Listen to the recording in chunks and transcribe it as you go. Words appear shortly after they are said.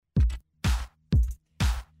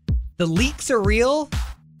The leaks are real.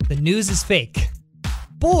 The news is fake.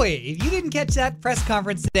 Boy, if you didn't catch that press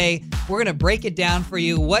conference today, we're going to break it down for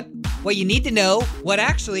you. What you need to know, what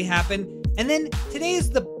actually happened. And then today is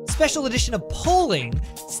the special edition of polling.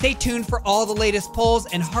 Stay tuned for all the latest polls.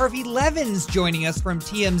 And Harvey Levin's joining us from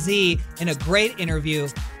TMZ in a great interview.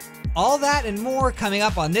 All that and more coming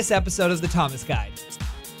up on this episode of The Thomas Guide.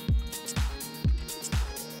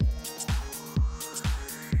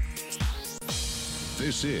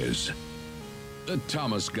 This is The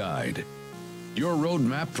Thomas Guide, your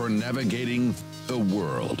roadmap for navigating the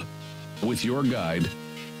world. With your guide,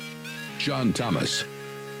 John Thomas,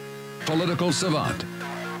 political savant,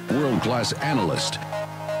 world-class analyst,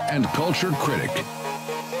 and culture critic.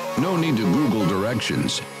 No need to Google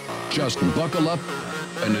directions. Just buckle up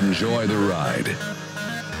and enjoy the ride.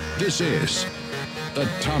 This is The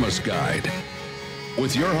Thomas Guide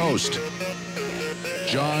with your host,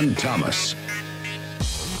 John Thomas.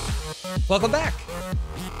 Welcome back.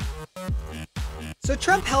 So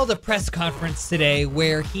Trump held a press conference today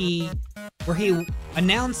where he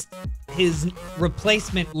announced his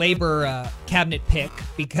replacement labor cabinet pick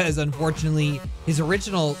because unfortunately his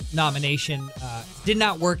original nomination did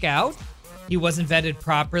not work out. He wasn't vetted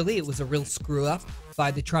properly. It was a real screw up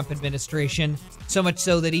by the Trump administration, so much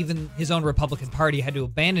so that even his own Republican Party had to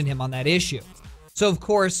abandon him on that issue. So of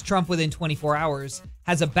course Trump within 24 hours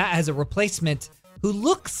has a replacement who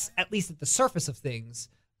looks, at least at the surface of things,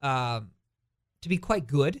 to be quite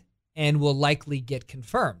good and will likely get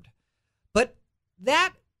confirmed. But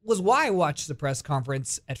that was why I watched the press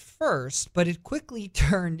conference at first, but it quickly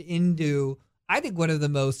turned into, I think, one of the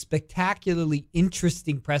most spectacularly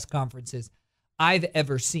interesting press conferences I've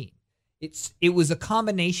ever seen. It was a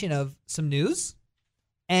combination of some news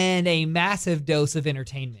and a massive dose of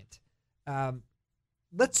entertainment.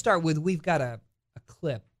 Let's start with, we've got a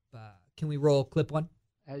clip. Can we roll clip one?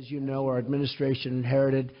 As you know, our administration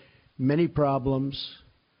inherited many problems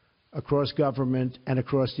across government and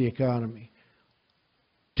across the economy.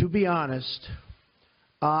 To be honest,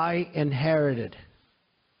 I inherited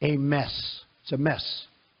a mess. It's a mess.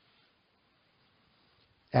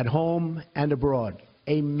 At home and abroad,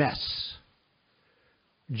 a mess.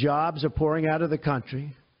 Jobs are pouring out of the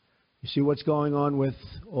country. You see what's going on with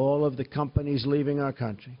all of the companies leaving our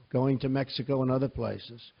country, going to Mexico and other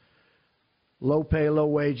places. Low pay, low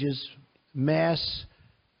wages, mass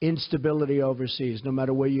instability overseas, no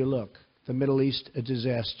matter where you look. The Middle East, a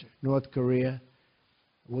disaster. North Korea,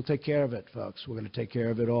 we'll take care of it, folks. We're going to take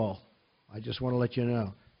care of it all. I just want to let you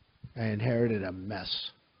know, I inherited a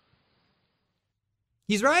mess.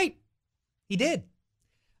 He's right. He did.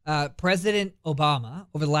 President Obama,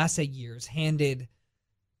 over the last 8 years, handed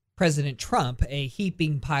President Trump a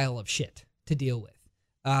heaping pile of shit to deal with.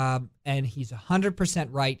 And he's 100%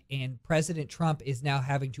 right, and President Trump is now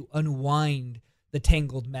having to unwind the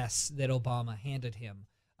tangled mess that Obama handed him.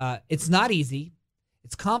 It's not easy.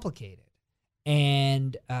 It's complicated.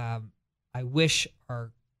 And I wish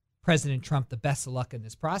our President Trump the best of luck in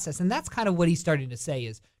this process. And that's kind of what he's starting to say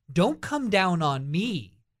is, don't come down on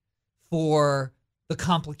me for the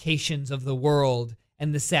complications of the world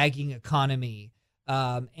and the sagging economy.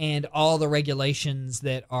 And all the regulations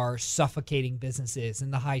that are suffocating businesses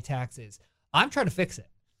and the high taxes. I'm trying to fix it.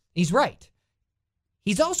 He's right.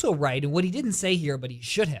 He's also right, and what he didn't say here, but he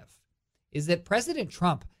should have, is that President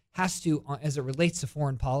Trump has to, as it relates to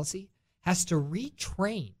foreign policy, has to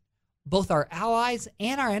retrain both our allies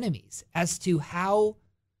and our enemies as to how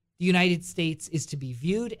the United States is to be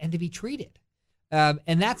viewed and to be treated.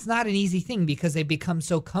 And that's not an easy thing because they become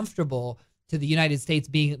so comfortable to the United States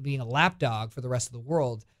being a lapdog for the rest of the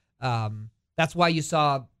world. That's why you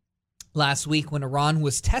saw last week when Iran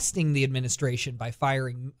was testing the administration by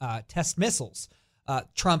firing test missiles,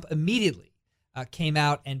 Trump immediately came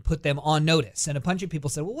out and put them on notice. And a bunch of people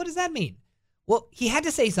said, well, what does that mean? Well, he had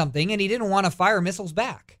to say something, and he didn't want to fire missiles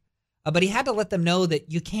back. But he had to let them know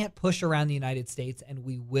that you can't push around the United States, and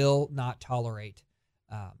we will not tolerate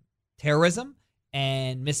terrorism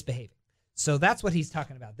and misbehaving. So that's what he's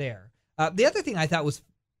talking about there. The other thing I thought was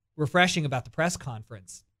refreshing about the press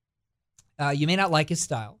conference, you may not like his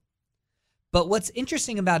style, but what's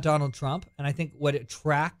interesting about Donald Trump, and I think what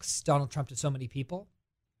attracts Donald Trump to so many people,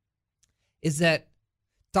 is that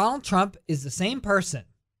Donald Trump is the same person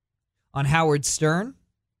on Howard Stern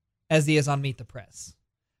as he is on Meet the Press.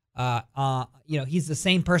 He's the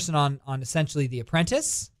same person on essentially The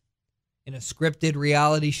Apprentice, in a scripted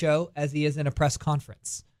reality show, as he is in a press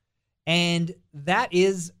conference. And that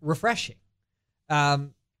is refreshing. There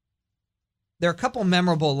are a couple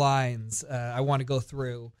memorable lines I want to go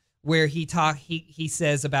through where he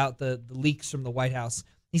says about the leaks from the White House.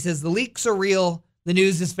 He says, the leaks are real, the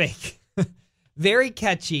news is fake. Very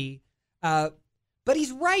catchy. But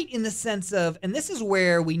he's right in the sense of, and this is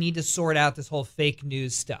where we need to sort out this whole fake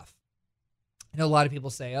news stuff. I know a lot of people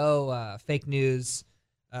say, fake news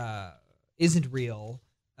isn't real.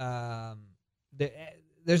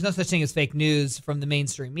 There's no such thing as fake news from the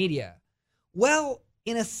mainstream media. Well,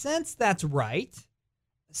 in a sense, that's right.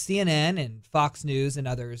 CNN and Fox News and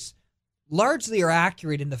others largely are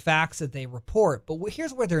accurate in the facts that they report. But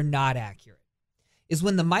here's where they're not accurate, is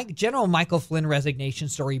when the General Michael Flynn resignation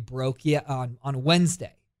story broke on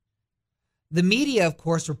Wednesday. The media, of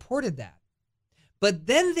course, reported that. But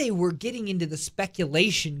then they were getting into the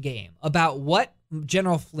speculation game about what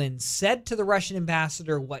General Flynn said to the Russian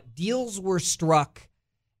ambassador, what deals were struck,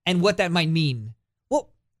 and what that might mean. Well,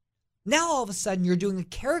 now all of a sudden you're doing a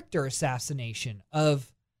character assassination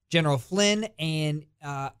of General Flynn and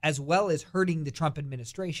as well as hurting the Trump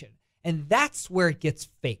administration. And that's where it gets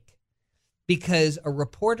fake, because a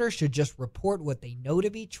reporter should just report what they know to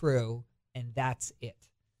be true, and that's it.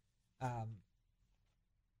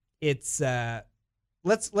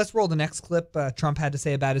 Let's roll the next clip. Trump had to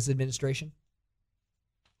say about his administration.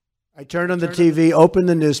 I turn on the TV, open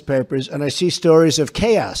the newspapers, and I see stories of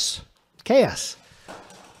chaos. Chaos.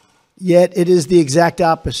 Yet it is the exact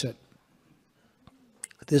opposite.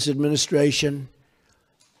 This administration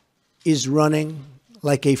is running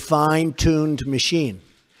like a fine-tuned machine,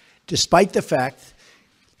 despite the fact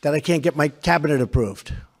that I can't get my cabinet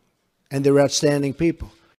approved, and they're outstanding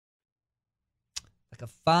people. Like a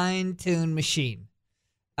fine-tuned machine.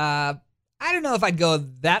 I don't know if I'd go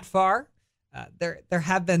that far. There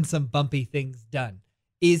have been some bumpy things done.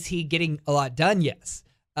 Is he getting a lot done? Yes.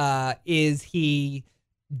 Is he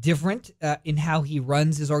different in how he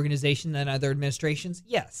runs his organization than other administrations?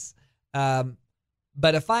 Yes.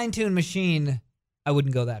 But a fine-tuned machine, I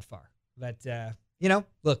wouldn't go that far. But,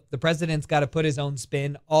 look, the president's got to put his own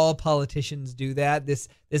spin. All politicians do that. This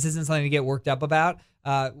isn't something to get worked up about.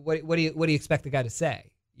 What do you expect the guy to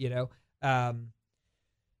say?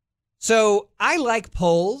 So I like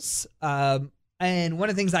polls, and one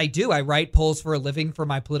of the things I do, I write polls for a living for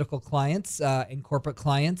my political clients and corporate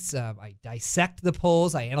clients. I dissect the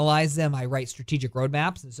polls, I analyze them, I write strategic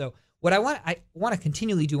roadmaps. And so what I want to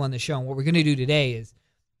continually do on the show, and what we're going to do today, is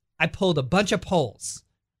I pulled a bunch of polls.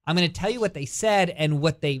 I'm going to tell you what they said and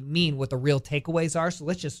what they mean, what the real takeaways are. So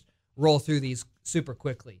let's just roll through these super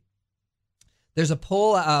quickly. There's a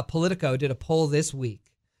poll, Politico did a poll this week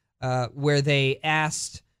where they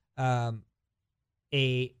asked a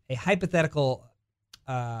hypothetical.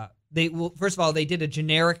 First of all, they did a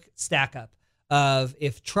generic stack up of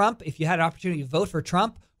if you had an opportunity to vote for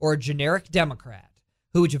Trump or a generic Democrat,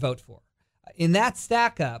 who would you vote for? In that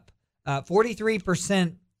stack up,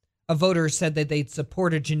 43% of voters said that they'd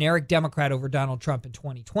support a generic Democrat over Donald Trump in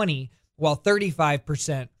 2020, while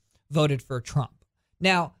 35% voted for Trump.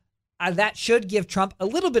 Now, that should give Trump a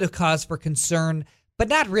little bit of cause for concern, but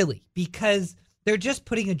not really, because they're just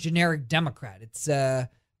putting a generic Democrat.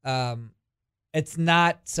 It's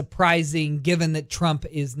not surprising given that Trump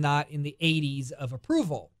is not in the 80s of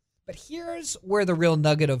approval. But here's where the real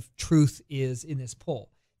nugget of truth is in this poll.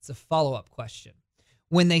 It's a follow-up question.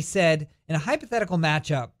 When they said, in a hypothetical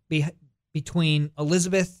matchup between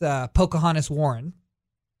Elizabeth Pocahontas Warren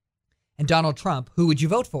and Donald Trump, who would you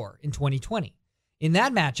vote for in 2020? In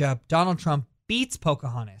that matchup, Donald Trump beats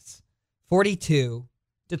Pocahontas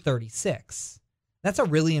 42-36. That's a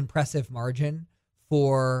really impressive margin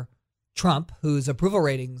for Trump, whose approval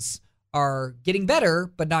ratings are getting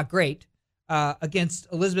better, but not great, against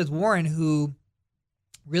Elizabeth Warren, who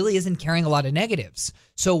really isn't carrying a lot of negatives.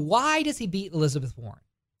 So why does he beat Elizabeth Warren?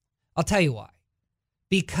 I'll tell you why.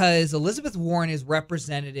 Because Elizabeth Warren is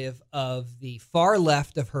representative of the far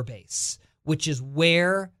left of her base, which is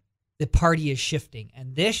where the party is shifting.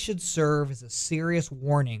 And this should serve as a serious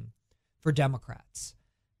warning for Democrats,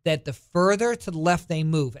 that the further to the left they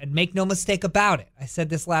move, and make no mistake about it, I said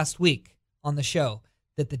this last week on the show,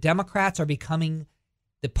 that the Democrats are becoming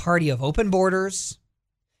the party of open borders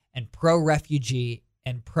and pro-refugee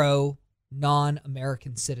and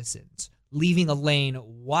pro-non-American citizens, leaving a lane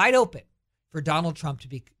wide open for Donald Trump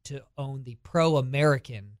to own the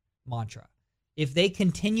pro-American mantra. If they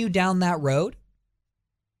continue down that road,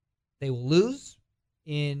 they will lose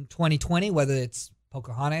in 2020, whether it's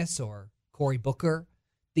Pocahontas or Cory Booker.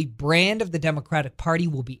 The brand of the Democratic Party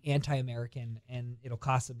will be anti-American, and it'll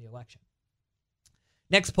cost them the election.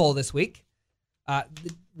 Next poll this week.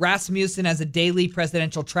 Rasmussen has a daily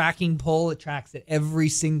presidential tracking poll. It tracks it every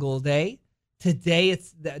single day. Today,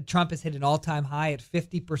 Trump has hit an all-time high at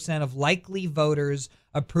 50% of likely voters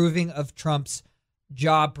approving of Trump's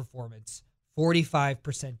job performance,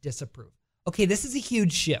 45% disapprove. Okay, this is a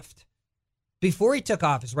huge shift. Before he took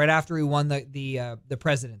office, right after he won the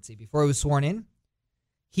presidency, before he was sworn in,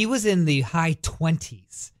 he was in the high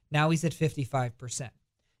 20s. Now he's at 55%.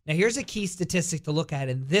 Now here's a key statistic to look at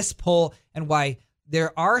in this poll and why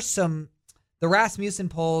there are the Rasmussen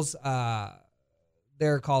polls,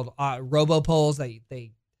 they're called robo polls.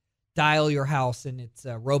 They dial your house and it's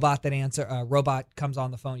a robot that robot comes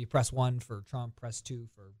on the phone. You press 1 for Trump, press 2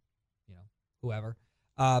 for, whoever.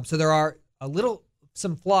 So there are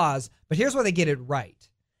some flaws, but here's where they get it right.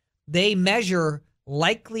 They measure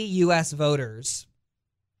likely U.S. voters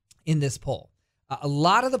in this poll. A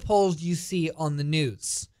lot of the polls you see on the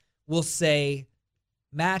news will say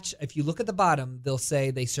match. If you look at the bottom, they'll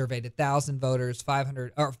say they surveyed 1,000 voters,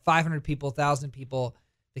 500 people, 1,000 people.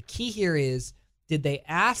 The key here is, did they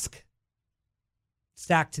ask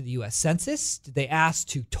stacked to the U.S. Census? Did they ask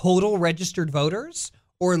to total registered voters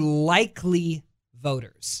or likely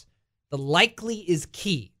voters? The likely is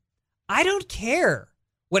key. I don't care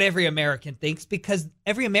what every American thinks because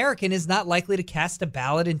every American is not likely to cast a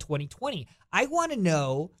ballot in 2020. I want to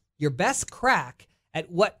know your best crack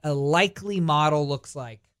at what a likely model looks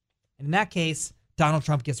like. And in that case, Donald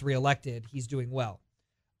Trump gets reelected. He's doing well.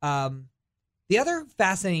 The other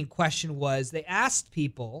fascinating question was they asked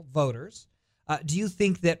people, voters, do you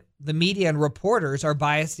think that the media and reporters are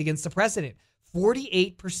biased against the president?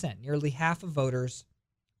 48%, nearly half of voters,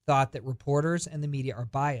 thought that reporters and the media are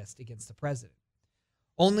biased against the president.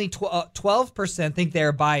 Only 12% think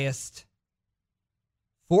they're biased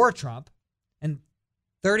for Trump, and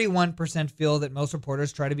 31% feel that most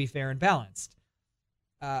reporters try to be fair and balanced.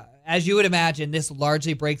 As you would imagine, this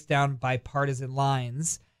largely breaks down by partisan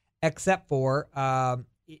lines, except for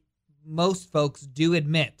most folks do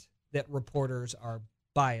admit that reporters are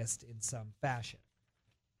biased in some fashion.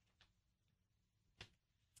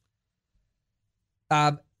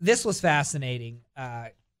 This was fascinating.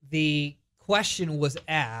 The question was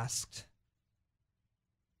asked,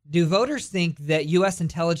 do voters think that U.S.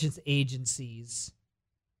 intelligence agencies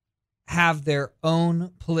have their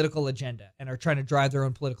own political agenda and are trying to drive their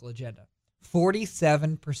own political agenda?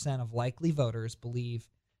 47% of likely voters believe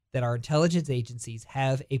that our intelligence agencies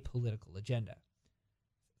have a political agenda.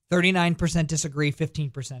 39% disagree,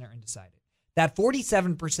 15% are undecided. That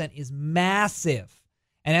 47% is massive.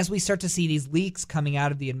 And as we start to see these leaks coming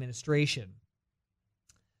out of the administration,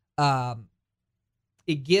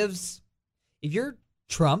 it gives, if you're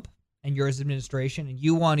Trump and you're his administration and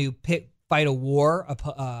you want to fight a war,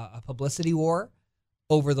 a publicity war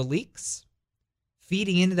over the leaks,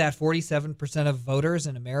 feeding into that 47% of voters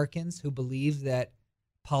and Americans who believe that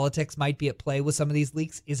politics might be at play with some of these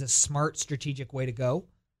leaks is a smart strategic way to go.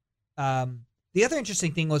 The other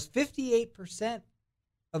interesting thing was 58%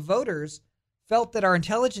 of voters felt that our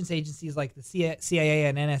intelligence agencies like the CIA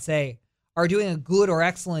and NSA are doing a good or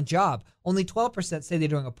excellent job. Only 12% say they're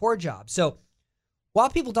doing a poor job. So while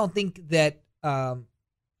people don't think that the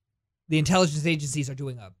intelligence agencies are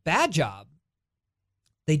doing a bad job,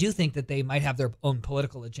 they do think that they might have their own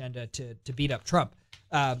political agenda to beat up Trump.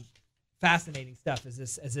 Fascinating stuff as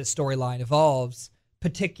this storyline evolves,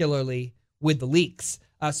 particularly with the leaks.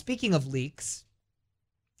 Speaking of leaks,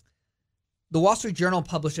 the Wall Street Journal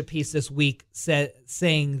published a piece this week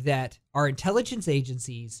saying that our intelligence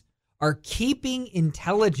agencies are keeping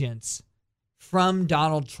intelligence from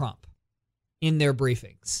Donald Trump in their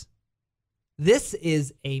briefings. This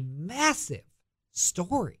is a massive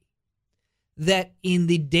story that in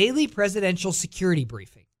the daily presidential security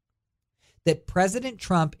briefing, that President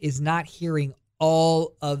Trump is not hearing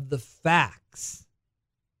all of the facts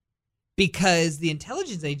because the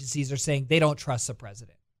intelligence agencies are saying they don't trust the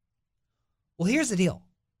president. Well, here's the deal.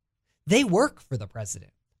 They work for the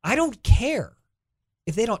president. I don't care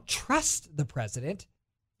if they don't trust the president.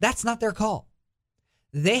 That's not their call.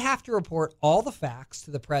 They have to report all the facts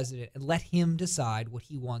to the president and let him decide what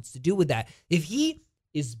he wants to do with that. If he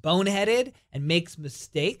is boneheaded and makes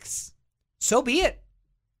mistakes, so be it.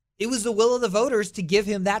 It was the will of the voters to give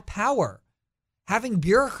him that power. Having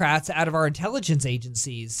bureaucrats out of our intelligence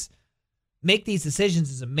agencies make these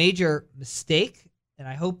decisions is a major mistake, and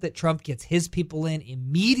I hope that Trump gets his people in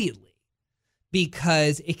immediately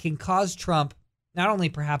because it can cause Trump not only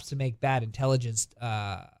perhaps to make bad intelligence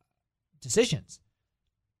decisions,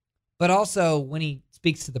 but also when he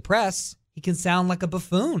speaks to the press, he can sound like a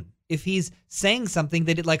buffoon. If he's saying something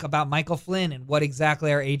that like about Michael Flynn and what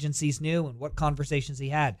exactly our agencies knew and what conversations he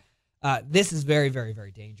had, this is very, very,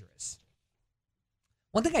 very dangerous.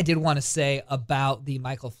 One thing I did want to say about the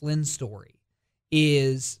Michael Flynn story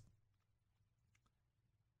is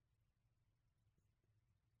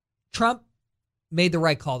Trump made the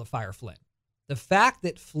right call to fire Flynn. The fact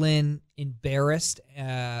that Flynn embarrassed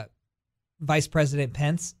Vice President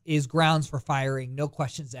Pence is grounds for firing. No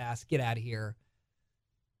questions asked. Get out of here.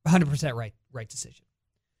 100% right decision.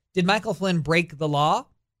 Did Michael Flynn break the law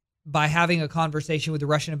by having a conversation with the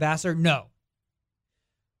Russian ambassador? No.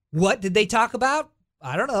 What did they talk about?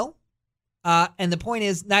 I don't know. And the point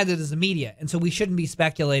is, neither does the media. And so we shouldn't be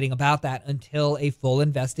speculating about that until a full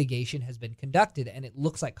investigation has been conducted. And it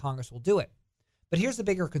looks like Congress will do it. But here's the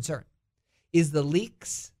bigger concern, is the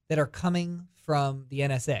leaks that are coming from the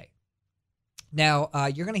NSA. Now,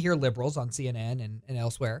 you're going to hear liberals on CNN and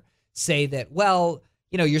elsewhere say that, well,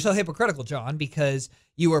 you're so hypocritical, John, because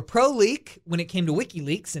you were pro-leak when it came to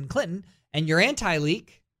WikiLeaks and Clinton, and you're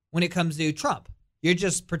anti-leak when it comes to Trump. You're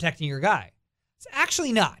just protecting your guy. It's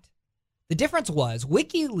actually not. The difference was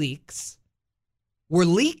WikiLeaks were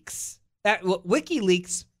leaks.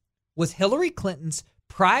 WikiLeaks was Hillary Clinton's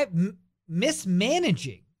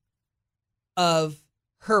mismanaging of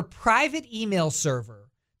her private email server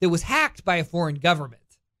that was hacked by a foreign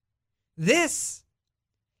government. This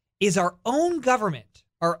is our own government,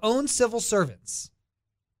 our own civil servants,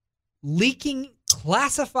 leaking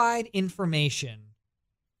classified information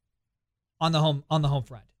on the home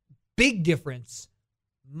front. Big difference,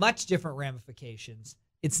 much different ramifications.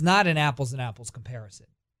 It's not an apples and apples comparison.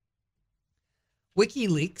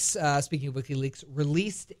 WikiLeaks, speaking of WikiLeaks,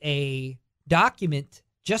 released a document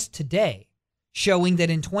just today showing that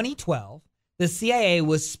in 2012, the CIA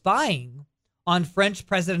was spying on French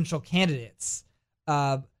presidential candidates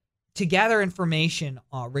to gather information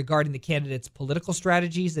regarding the candidates' political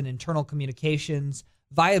strategies and internal communications,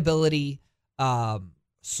 viability,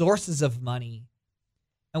 sources of money.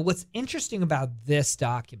 And what's interesting about this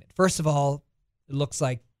document, first of all, it looks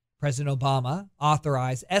like President Obama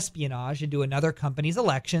authorized espionage into another country's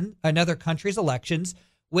elections,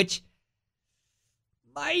 which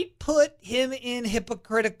might put him in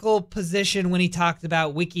hypocritical position when he talked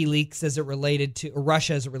about WikiLeaks as it related to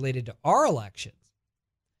Russia as it related to our elections.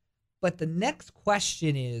 But the next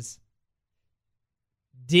question is,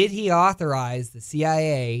 did he authorize the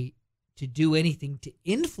CIA to do anything to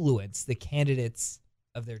influence the candidates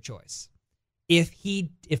of their choice? If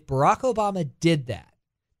Barack Obama did that,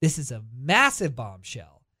 this is a massive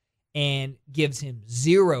bombshell and gives him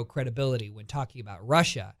zero credibility when talking about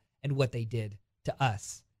Russia and what they did to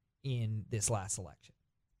us in this last election.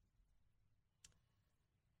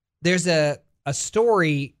 There's a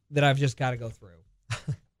story that I've just got to go through.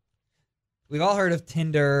 We've all heard of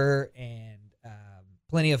Tinder and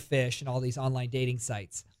Plenty of Fish and all these online dating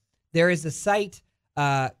sites. There is a site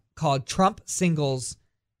called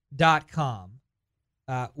TrumpSingles.com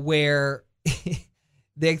where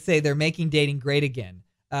they say they're making dating great again.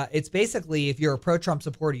 It's basically, if you're a pro-Trump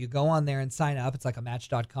supporter, you go on there and sign up. It's like a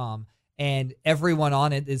Match.com, and everyone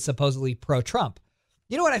on it is supposedly pro-Trump.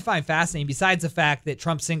 You know what I find fascinating, besides the fact that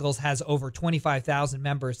Trump Singles has over 25,000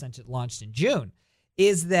 members since it launched in June,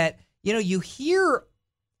 is that, you hear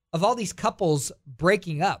of all these couples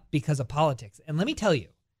breaking up because of politics. And let me tell you,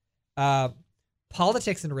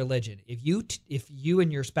 politics and religion, if you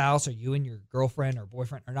and your spouse or you and your girlfriend or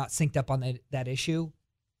boyfriend are not synced up on that issue,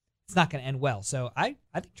 it's not going to end well. So I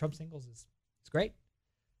think Trump Singles is great.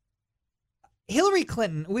 Hillary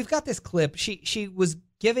Clinton, we've got this clip. She was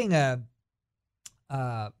giving a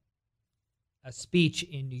speech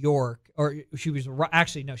in New York, or she was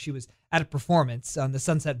at a performance on the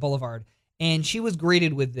Sunset Boulevard, and she was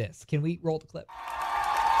greeted with this. Can we roll the clip?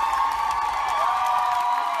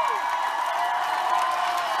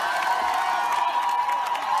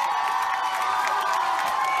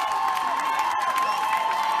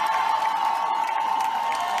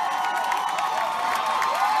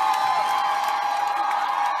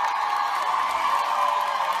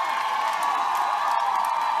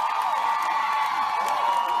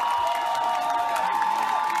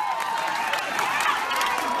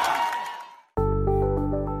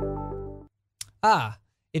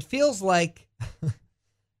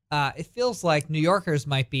 It feels like New Yorkers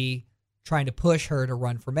might be trying to push her to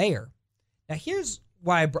run for mayor. Now, here's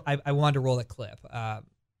why I wanted to roll that clip.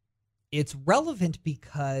 It's relevant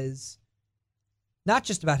because not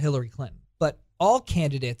just about Hillary Clinton, but all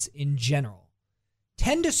candidates in general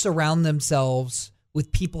tend to surround themselves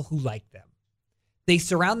with people who like them. They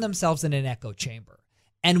surround themselves in an echo chamber.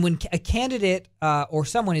 And when a candidate or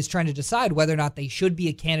someone is trying to decide whether or not they should be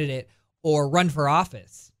a candidate or run for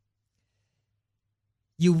office,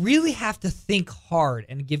 you really have to think hard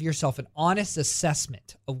and give yourself an honest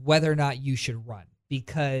assessment of whether or not you should run,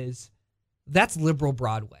 because that's liberal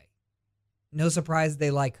Broadway. No surprise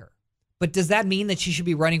they like her. But does that mean that she should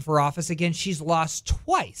be running for office again? She's lost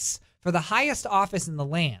twice for the highest office in the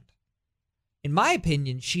land. in my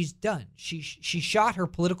opinion, she's done. She shot her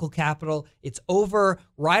political capital. It's over,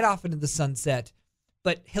 right off into the sunset.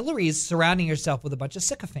 But Hillary is surrounding herself with a bunch of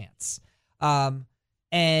sycophants.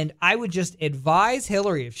 And I would just advise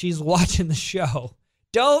Hillary, if she's watching the show,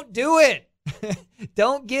 don't do it.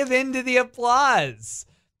 Don't give in to the applause,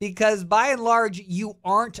 because by and large, you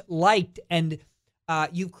aren't liked, and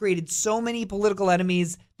you've created so many political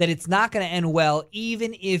enemies that it's not going to end well,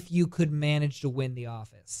 even if you could manage to win the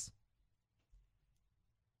office.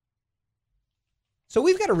 So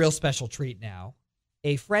we've got a real special treat now.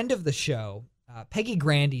 A friend of the show, Peggy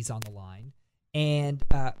Grandy's on the line, and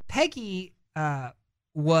Peggy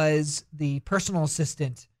was the personal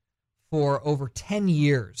assistant for over 10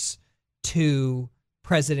 years to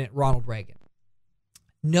President Ronald Reagan.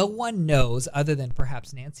 No one knows, other than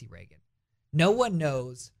perhaps Nancy Reagan, no one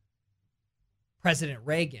knows President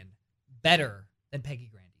Reagan better than Peggy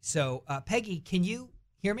Grandy. So, Peggy, can you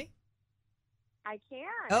hear me? I can.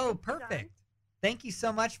 Oh, perfect. Thank you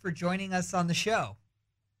so much for joining us on the show.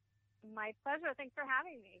 My pleasure. Thanks for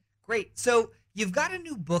having me. Great. So you've got a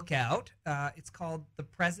new book out. It's called The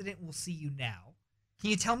President Will See You Now. Can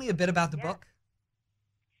you tell me a bit about the book?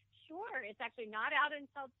 Sure. It's actually not out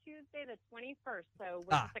until Tuesday, the 21st. So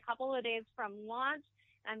we're just a couple of days from launch.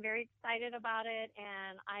 I'm very excited about it,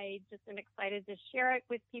 and I just am excited to share it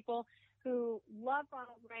with people who love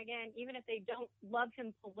Ronald Reagan. Even if they don't love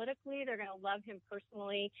him politically, they're going to love him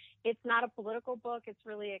personally. It's not a political book. It's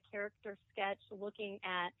really a character sketch looking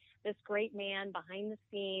at this great man behind the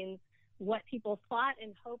scenes. What people thought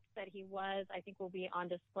and hoped that he was, I think, will be on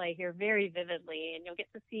display here very vividly. And you'll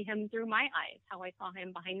get to see him through my eyes, how I saw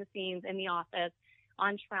him behind the scenes in the office,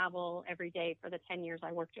 on travel every day for the 10 years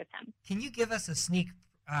I worked with him. Can you give us a sneak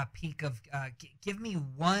peek of, give me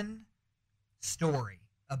one story,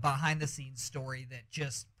 a behind-the-scenes story that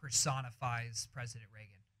just personifies President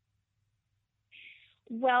Reagan?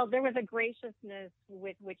 Well, there was a graciousness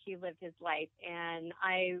with which he lived his life, and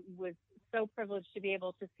I was so privileged to be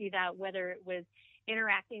able to see that, whether it was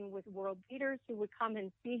interacting with world leaders who would come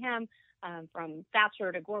and see him, from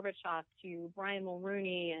Thatcher to Gorbachev to Brian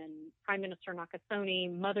Mulroney and Prime Minister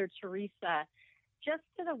Nakasone, Mother Teresa, just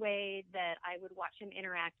to the way that I would watch him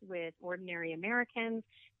interact with ordinary Americans,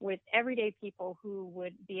 with everyday people who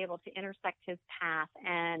would be able to intersect his path,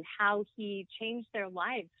 and how he changed their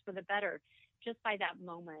lives for the better just by that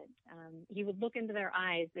moment. He would look into their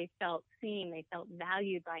eyes. They felt seen. They felt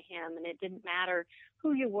valued by him, and it didn't matter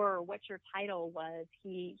who you were or what your title was.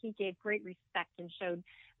 He gave great respect and showed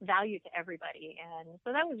value to everybody. And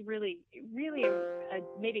so that was really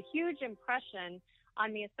made a huge impression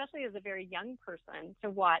on me, especially as a very young person, to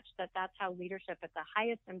watch that that's how leadership at the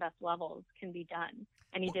highest and best levels can be done.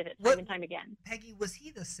 And he did it time and time again. Peggy, was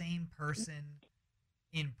he the same person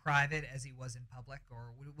in private as he was in public,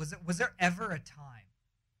 or was there ever a time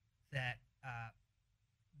that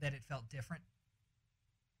that it felt different?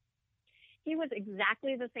 He was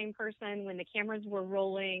exactly the same person when the cameras were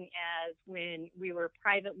rolling as when we were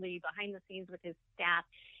privately behind the scenes with his staff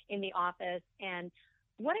in the office. And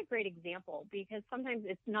what a great example, because sometimes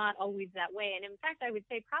it's not always that way. And in fact, I would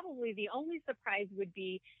say probably the only surprise would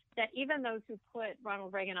be that even those who put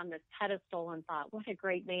Ronald Reagan on this pedestal and thought, what a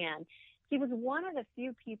great man, he was one of the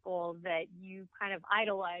few people that you kind of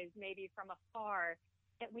idolize maybe from afar,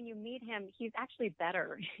 that when you meet him, he's actually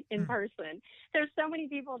better in person. There's so many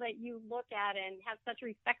people that you look at and have such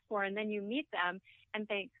respect for, and then you meet them and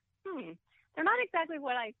think, they're not exactly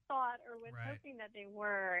what I thought or was hoping that they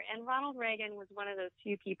were. And Ronald Reagan was one of those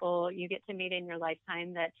few people you get to meet in your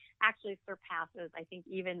lifetime that actually surpasses, I think,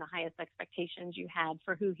 even the highest expectations you had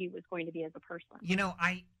for who he was going to be as a person. You know,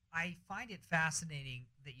 I find it fascinating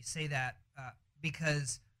that you say that,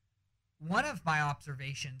 because one of my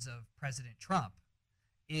observations of President Trump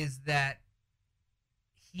is that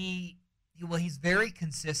he's very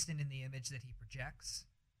consistent in the image that he projects,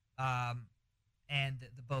 and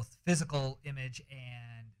the both physical image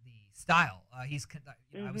and the style. I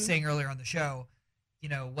was saying earlier on the show, you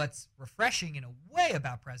know, what's refreshing in a way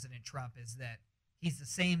about President Trump is that he's the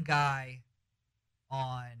same guy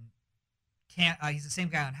on he's the same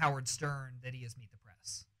guy on Howard Stern that he is Meet the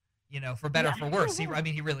Press. You know, for better or for worse. He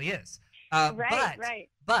really is.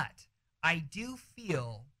 But I do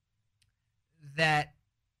feel that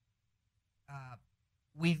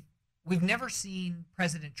we've never seen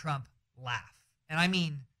President Trump laugh, and I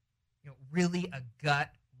mean, you know, really a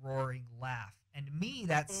gut-roaring laugh. And to me,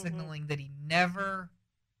 that's signaling that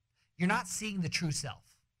you're not seeing the true self.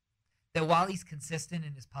 That while he's consistent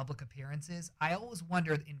in his public appearances, I always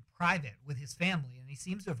wondered in private with his family, and he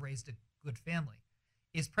seems to have raised a good family,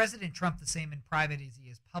 is President Trump the same in private as he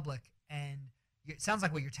is public? And it sounds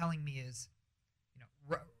like what you're telling me is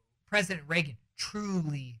President Reagan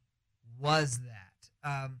truly was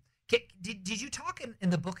that. Did you talk in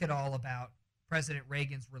the book at all about President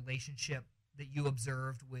Reagan's relationship that you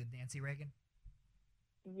observed with Nancy Reagan?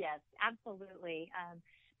 Yes, absolutely.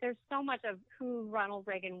 There's so much of who Ronald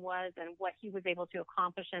Reagan was and what he was able to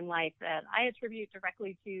accomplish in life that I attribute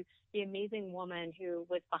directly to the amazing woman who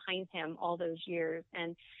was behind him all those years.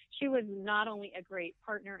 And she was not only a great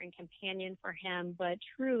partner and companion for him, but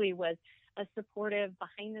truly was a supportive,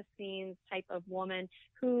 behind-the-scenes type of woman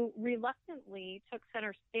who reluctantly took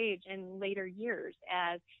center stage in later years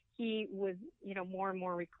as he was, more and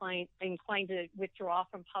more inclined to withdraw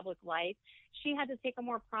from public life. She had to take a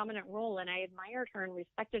more prominent role, and I admired her and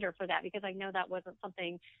respected her for that because I know that wasn't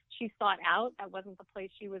something she sought out. That wasn't the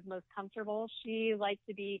place she was most comfortable. She liked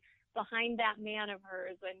to be behind that man of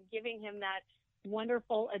hers and giving him that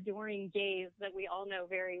wonderful, adoring gaze that we all know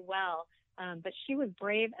very well. But she was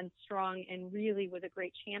brave and strong and really was a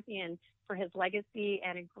great champion for his legacy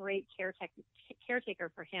and a great caretaker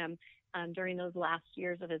for him during those last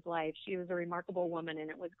years of his life. She was a remarkable woman, and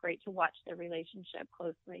it was great to watch their relationship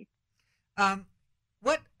closely. I'm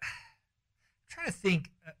trying to think,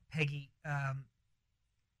 Peggy,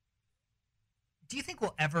 do you think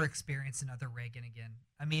we'll ever experience another Reagan again?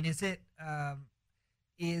 I mean,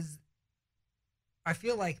 I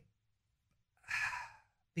feel like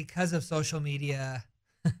because of social media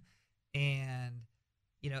and,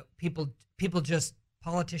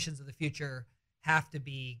 politicians of the future have to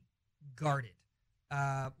be guarded.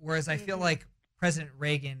 Whereas I feel like President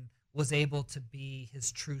Reagan was able to be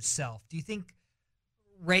his true self. Do you think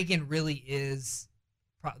Reagan really is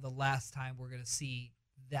the last time we're going to see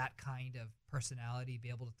that kind of personality be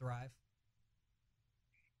able to thrive?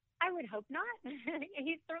 I would hope not.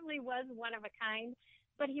 He certainly was one of a kind,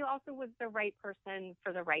 but he also was the right person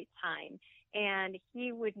for the right time. And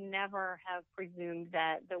he would never have presumed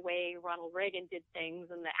that the way Ronald Reagan did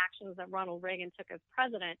things and the actions that Ronald Reagan took as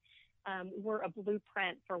president were a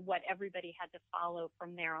blueprint for what everybody had to follow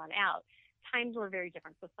from there on out. Times were very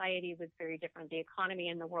different. Society was very different. The economy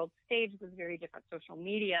and the world stage was very different. Social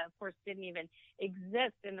media, of course, didn't even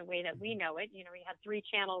exist in the way that we know it. You had 3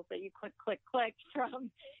 channels that you click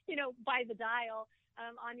from, by the dial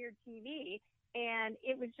on your TV. And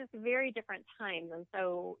it was just very different times. And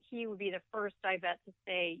so he would be the first, I bet, to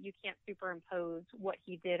say you can't superimpose what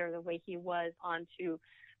he did or the way he was onto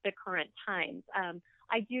the current times.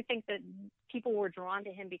 I do think that people were drawn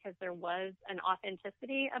to him because there was an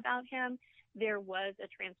authenticity about him. There was a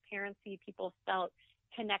transparency. People felt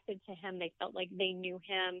connected to him. They felt like they knew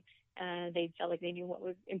him. They felt like they knew what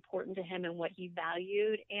was important to him and what he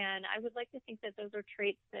valued. And I would like to think that those are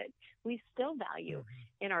traits that we still value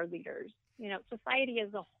in our leaders. Society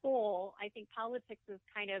as a whole, I think politics is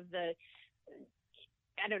kind of it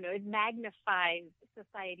magnifies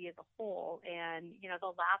society as a whole. And, the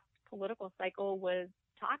last political cycle was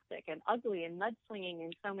toxic and ugly and mudslinging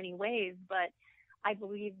in so many ways. But I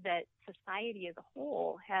believe that society as a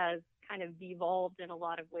whole has kind of devolved in a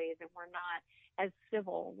lot of ways, and we're not as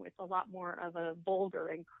civil. It's a lot more of a vulgar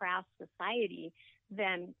and crass society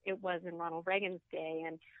than it was in Ronald Reagan's day.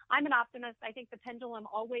 And I'm an optimist. I think the pendulum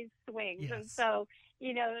always swings. Yes. And so,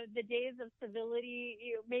 the days of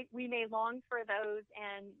civility, we may long for those,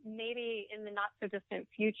 and maybe in the not so distant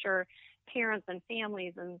future, parents and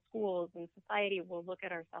families and schools and society will look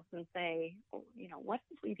at ourselves and say, what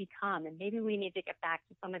have we become? And maybe we need to get back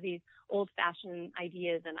to some of these old-fashioned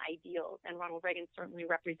ideas and ideals. And Ronald Reagan certainly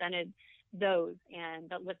represented those and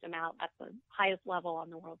that lived them out at the highest level on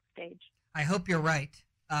the world stage. I hope you're right.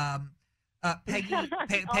 Peggy,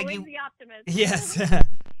 Always the optimist. Yes.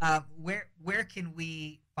 Where can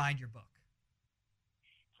we find your book?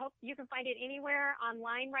 You can find it anywhere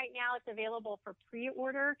online right now. It's available for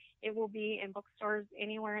pre-order. It will be in bookstores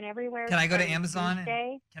anywhere and everywhere. Can I go to Amazon?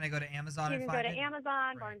 You can I go to Amazon and find it? You can go to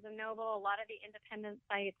Amazon, Great. Barnes & Noble, a lot of the independent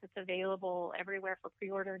sites. It's available everywhere for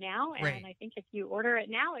pre-order now. Great. And I think if you order it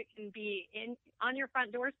now, it can be on your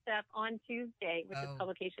front doorstep on Tuesday, which is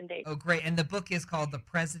publication date. Oh, great. And the book is called The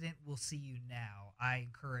President Will See You Now. I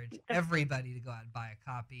encourage everybody to go out and buy a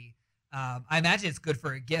copy. I imagine it's good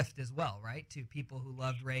for a gift as well, right? To people who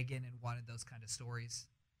loved Reagan and wanted those kind of stories.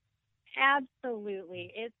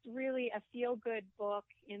 Absolutely. It's really a feel-good book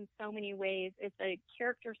in so many ways. It's a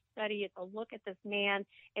character study. It's a look at this man.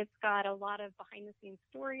 It's got a lot of behind-the-scenes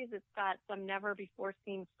stories. It's got some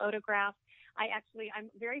never-before-seen photographs. I'm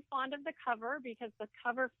very fond of the cover because the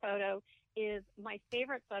cover photo is my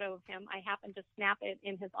favorite photo of him. I happened to snap it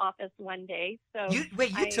in his office one day. So you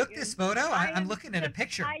took this photo? I'm looking at a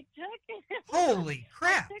picture. I took it. Holy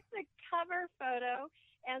crap. I took the cover photo,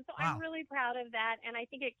 And so Wow. I'm really proud of that. And I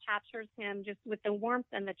think it captures him just with the warmth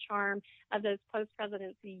and the charm of those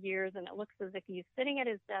post-presidency years. And it looks as if he's sitting at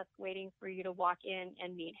his desk waiting for you to walk in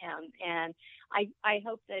and meet him. And I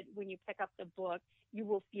hope that when you pick up the book, you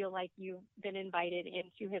will feel like you've been invited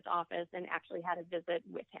into his office and actually had a visit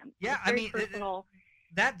with him. Yeah, It's I very mean, personal.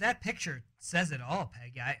 that picture says it all,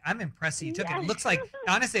 Peggy. I'm impressed that you took it. Yeah. It looks like,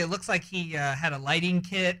 honestly, it looks like he had a lighting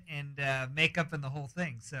kit and makeup and the whole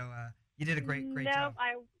thing. So you did a great job.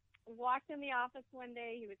 I walked in the office one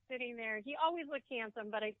day. He was sitting there. He always looked handsome,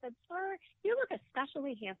 but I said, "Sir, you look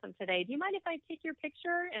especially handsome today. Do you mind if I take your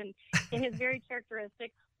picture?" And in his very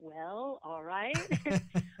characteristic, "Well, all right."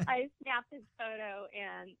 I snapped his photo,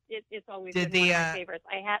 and it's always Did been one the, of my favorites.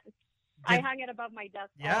 I hung it above my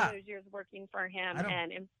desk Yeah. all those years working for him, I don't-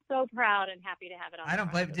 and am so proud and happy to have it on. I don't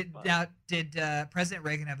the front blame. of this book. Did President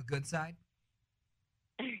Reagan have a good side?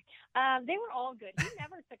 They were all good. He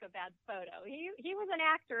never took a bad photo. He was an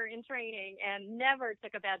actor in training and never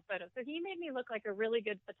took a bad photo. So he made me look like a really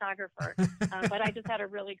good photographer. But I just had a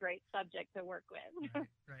really great subject to work with.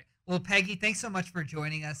 Right. Well, Peggy, thanks so much for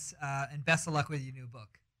joining us, and best of luck with your new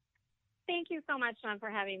book. Thank you so much, Sean, for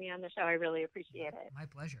having me on the show. I really appreciate it. My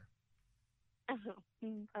pleasure.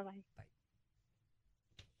 Bye-bye.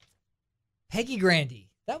 Peggy Grandy.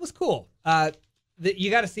 That was cool.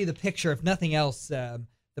 You got to see the picture. If nothing else,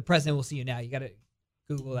 The President Will See You Now. You got to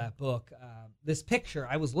Google that book. This picture,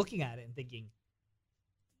 I was looking at it and thinking,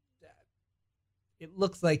 it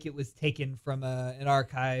looks like it was taken from an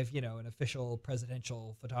archive, an official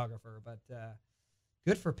presidential photographer. But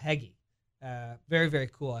good for Peggy. Very, very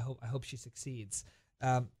cool. I hope she succeeds.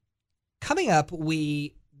 Coming up,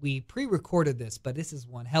 we pre-recorded this, but this is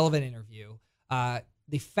one hell of an interview.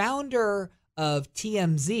 The founder of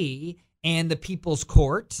TMZ and the People's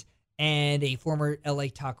Court and a former LA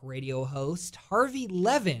Talk radio host, Harvey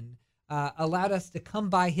Levin, allowed us to come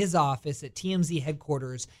by his office at TMZ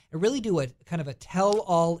headquarters and really do a kind of a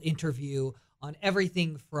tell-all interview on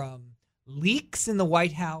everything from leaks in the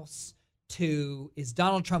White House to is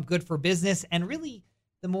Donald Trump good for business, and really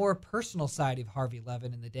the more personal side of Harvey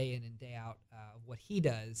Levin and the day in and day out of what he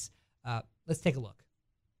does. Let's take a look.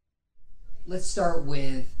 Let's start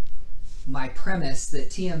with my premise that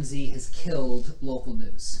TMZ has killed local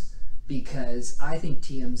news, because I think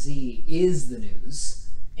TMZ is the news,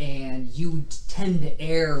 and you tend to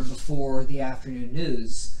air before the afternoon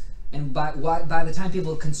news, and by the time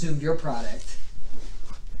people have consumed your product,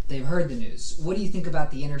 they've heard the news. What do you think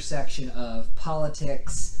about the intersection of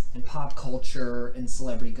politics and pop culture and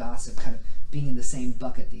celebrity gossip kind of being in the same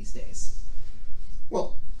bucket these days?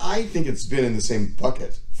 Well, I think it's been in the same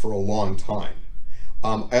bucket for a long time.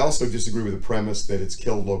 I also disagree with the premise that it's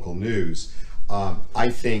killed local news. I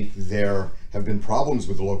think there have been problems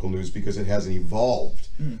with the local news because it hasn't evolved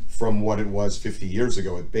from what it was 50 years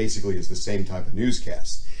ago. It basically is the same type of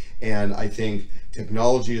newscast. And I think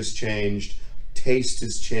technology has changed, taste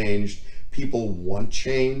has changed, people want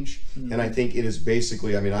change. And I think it is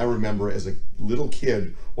basically, I remember as a little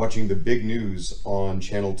kid watching the big news on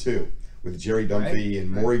Channel 2 with Jerry Dunphy and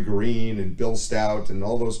Maury Green and Bill Stout and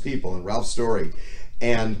all those people and Ralph Story.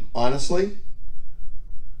 And honestly,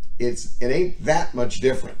 it ain't that much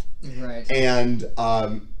different. Right. And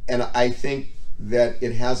I think that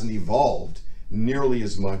it hasn't evolved nearly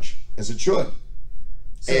as much as it should.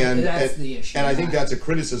 So that's the issue. And I think that's a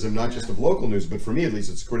criticism, not just of local news, but for me at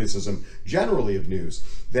least, it's a criticism generally of news,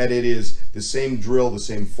 that it is the same drill, the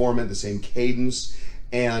same format, the same cadence.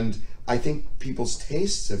 And I think people's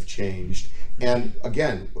tastes have changed. And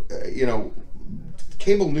again,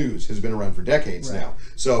 cable news has been around for decades now.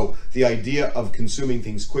 So the idea of consuming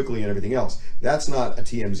things quickly and everything else, that's not a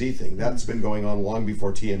TMZ thing. That's been going on long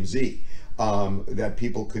before TMZ, that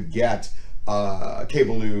people could get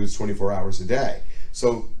cable news 24 hours a day.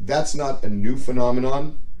 So that's not a new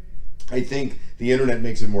phenomenon. I think the internet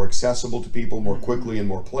makes it more accessible to people more quickly in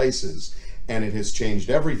more places, and it has changed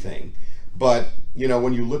everything. But,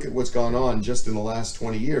 when you look at what's gone on just in the last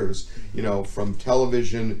 20 years, from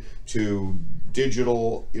television to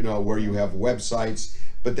digital, where you have websites,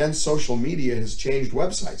 but then social media has changed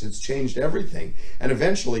websites. It's changed everything. And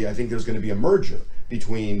eventually, I think there's going to be a merger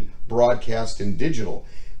between broadcast and digital.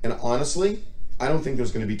 And honestly, I don't think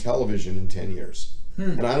there's going to be television in 10 years.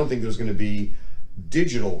 And I don't think there's going to be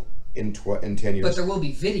digital in 10 years. But there will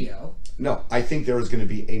be video. No, I think there is going to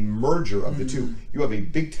be a merger of the two. You have a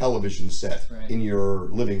big television set in your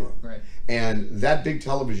living room. And that big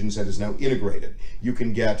television set is now integrated. You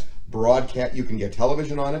can get broadcast, you can get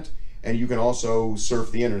television on it, and you can also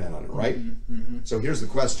surf the internet on it, right? So here's the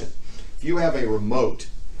question. If you have a remote,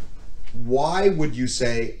 why would you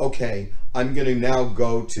say, okay, I'm going to now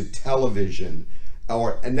go to television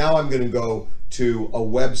and now I'm going to go to a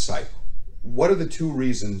website. What are the 2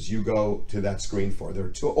 reasons you go to that screen for? There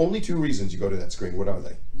are only 2 reasons you go to that screen. What are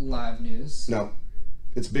they? Live news. No,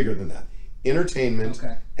 it's bigger than that. Entertainment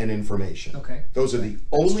and information. Okay. Those are the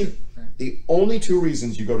only 2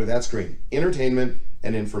 reasons you go to that screen. Entertainment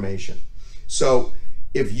and information. So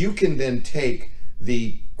if you can then take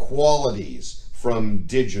the qualities from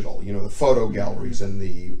digital, the photo galleries and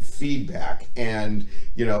the feedback and,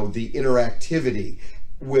 the interactivity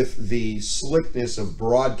with the slickness of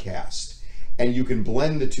broadcast, and you can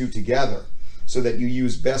blend the 2 together so that you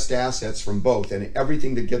use best assets from both, and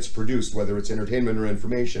everything that gets produced, whether it's entertainment or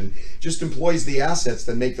information, just employs the assets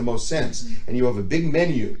that make the most sense. And you have a big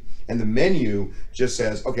menu, and the menu just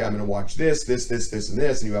says, okay, I'm going to watch this, and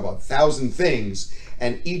this, and you have 1,000 things,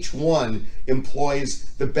 and each one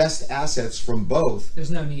employs the best assets from both.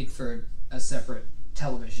 There's no need for a separate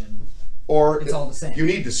television. Or it's all the same. You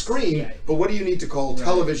need the screen, but what do you need to call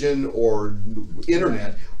television or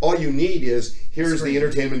internet? All you need is, here's the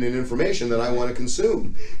entertainment and information that I want to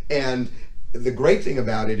consume. And the great thing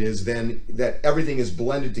about it is then that everything is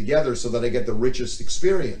blended together so that I get the richest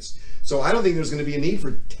experience. So I don't think there's going to be a need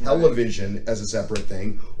for television as a separate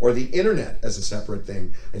thing or the internet as a separate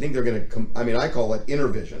thing. I think they're going to, I call it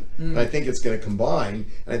intervision. And I think it's going to combine,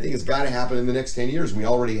 and I think it's got to happen in the next 10 years. We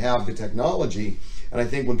already have the technology. And I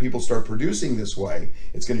think when people start producing this way,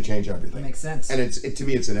 it's going to change everything. That makes sense. And to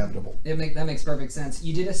me, it's inevitable. That makes perfect sense.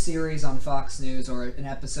 You did a series on Fox News, or an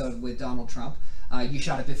episode with Donald Trump. You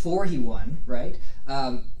shot it before he won, right?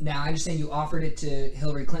 Now, I understand you offered it to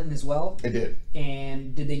Hillary Clinton as well. I did.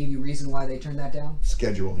 And did they give you a reason why they turned that down?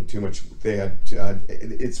 Scheduling, too much. They had.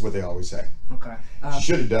 It's what they always say. Okay.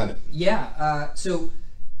 Should have done it. Yeah. So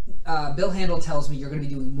Bill Handel tells me you're going to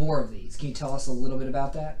be doing more of these. Can you tell us a little bit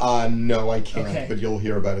about that? No, I can't, but you'll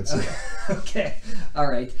hear about it soon. Okay. All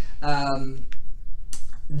right. Can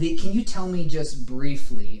you tell me just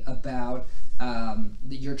briefly about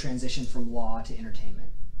your transition from law to entertainment?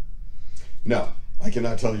 No, I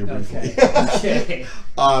cannot tell you briefly. Okay.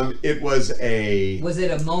 It was a... Was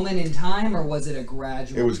it a moment in time, or was it a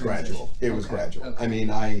gradual It was transition? gradual. It was gradual. Okay. I mean,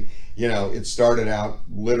 it started out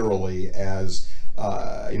literally as,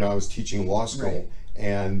 I was teaching law school,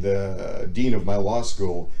 and the dean of my law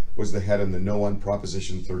school was the head of the No on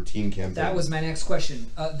Proposition 13 campaign. That was my next question.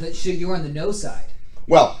 So you were on the no side.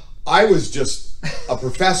 Well, I was just a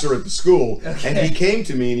professor at the school, and he came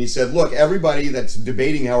to me and he said, look, everybody that's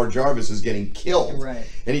debating Howard Jarvis is getting killed. Right.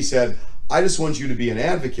 And he said, I just want you to be an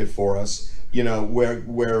advocate for us,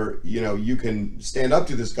 where you can stand up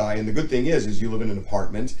to this guy. And the good thing is you live in an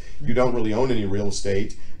apartment, you don't really own any real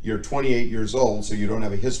estate, you're 28 years old, so you don't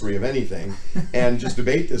have a history of anything, and just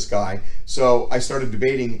debate this guy. So I started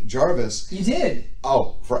debating Jarvis. You did?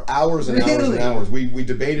 Oh, for hours and hours and hours. We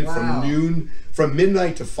debated from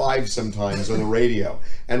midnight to 5 sometimes on the radio,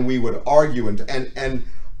 and we would argue, and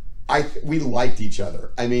we liked each other.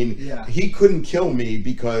 I mean, he couldn't kill me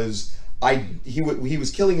because he was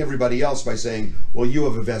killing everybody else by saying, well, you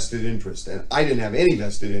have a vested interest, and I didn't have any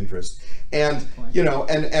vested interest. And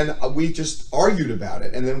and we just argued about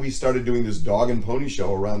it, and then we started doing this dog and pony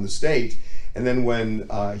show around the state. And then when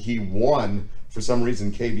he won, for some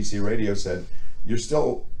reason KBC Radio said, you're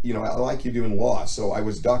still, I like you doing law. So I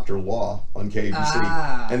was Dr. Law on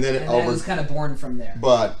KBC. And then it was kind of born from there.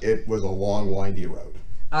 But it was a long, windy road.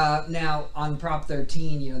 Now, on Prop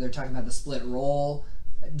 13, they're talking about the split roll.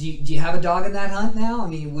 Do you have a dog in that hunt now? I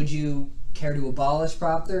mean, would you care to abolish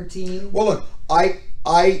Prop 13? Well, look,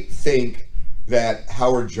 I think that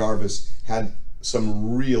Howard Jarvis had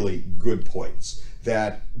some really good points.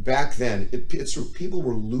 That back then, people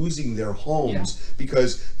were losing their homes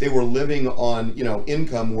because they were living on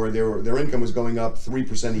income where their income was going up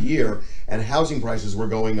 3% a year, and housing prices were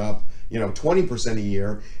going up 20% a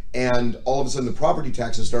year, and all of a sudden the property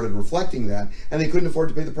taxes started reflecting that, and they couldn't afford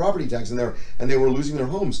to pay the property tax, and they were losing their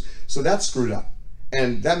homes. So that's screwed up,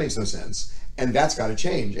 and that makes no sense, and that's got to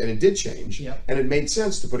change, and it did change, and it made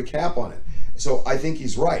sense to put a cap on it. So I think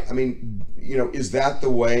he's right. I mean, is that the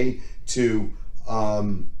way to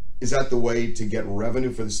get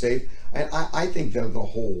revenue for the state? I think that the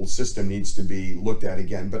whole system needs to be looked at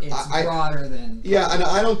again. But it's broader than... Yeah, and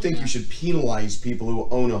I don't think you should penalize people who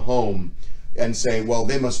own a home and say, well,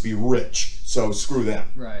 they must be rich, so screw them.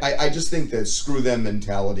 Right. I just think that screw them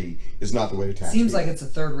mentality is not the way to tax Seems people. like it's a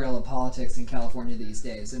third rail of politics in California these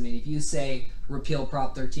days. I mean, if you say repeal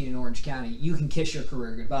Prop 13 in Orange County, you can kiss your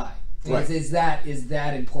career goodbye. Right. Is that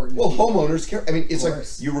important? Well, homeowners care. I mean, it's like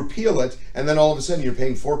you repeal it, and then all of a sudden you're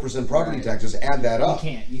paying 4% property taxes. Add that up, you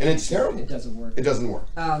can't, and it's terrible. It doesn't work. It doesn't work.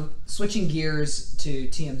 Switching gears to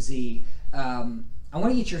TMZ, I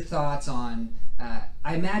want to get your thoughts on.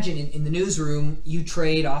 I imagine in the newsroom you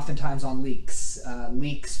trade oftentimes on leaks,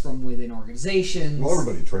 leaks from within organizations. Well,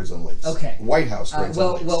 everybody trades on leaks. Okay. White House trades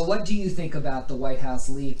on leaks. Well, what do you think about the White House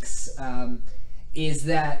leaks? Is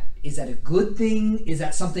that a good thing? Is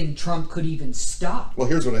that something Trump could even stop? Well,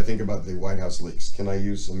 here's what I think about the White House leaks. Can I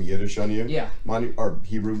use some Yiddish on you? Yeah. Or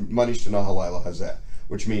Hebrew, Manish Tana Halayla Hazeh,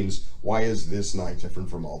 which means, why is this night different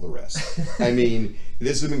from all the rest? I mean,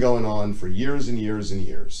 this has been going on for years and years and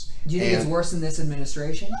years. Do you think it's worse in this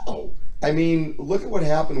administration? No. I mean, look at what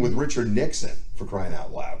happened with Richard Nixon, for crying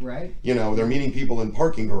out loud. Right. You know, they're meeting people in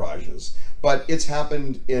parking garages. But it's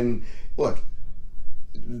happened in, look,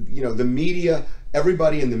 you know, the media,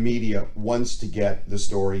 everybody in the media wants to get the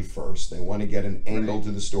story first. They want to get an angle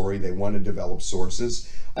to the story. They want to develop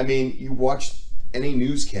sources. I mean, you watch any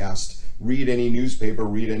newscast, read any newspaper,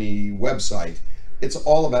 read any website. It's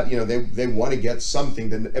all about, you know, they want to get something.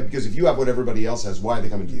 Because if you have what everybody else has, why are they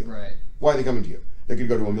coming to you? Right. Why are they coming to you? They could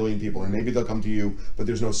go to 1 million people and maybe they'll come to you, but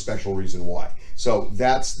there's no special reason why. So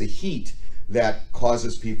that's the heat that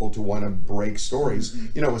causes people to want to break stories,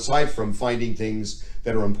 you know, aside from finding things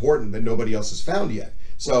that are important that nobody else has found yet.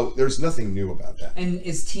 So there's nothing new about that. And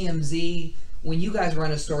is TMZ, when you guys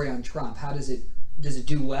run a story on Trump, how does it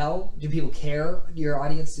do well? Do people care? Your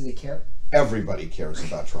audience, do they care? Everybody cares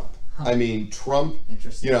about Trump. I mean, Trump,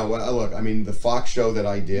 you know, look, I mean, the Fox show that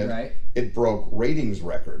I did, it broke ratings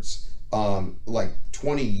records, like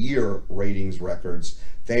 20-year ratings records.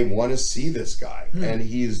 They want to see this guy, and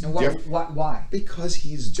he's different. Why? Because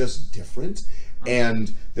he's just different,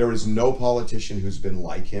 and there is no politician who's been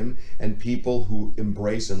like him, and people who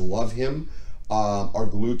embrace and love him are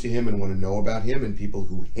glued to him and want to know about him, and people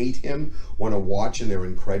who hate him want to watch and they're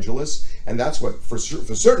incredulous. And that's what, for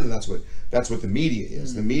certain, that's what the media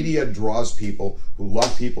is. The media draws people who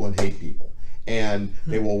love people and hate people. And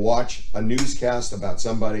they will watch a newscast about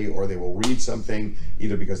somebody, or they will read something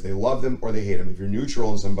either because they love them or they hate them. If you're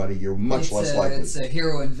neutral on somebody, you're much less likely. It's a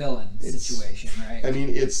hero and villain situation, right? I mean,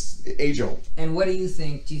 it's age old. And what do you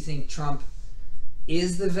think? Do you think Trump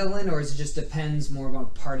is the villain, or is it just depends more on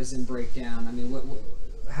partisan breakdown? I mean,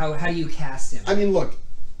 how do you cast him? I mean, look,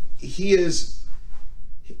 he is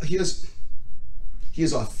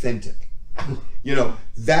authentic. You know,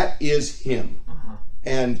 that is him.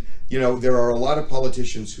 And, you know, there are a lot of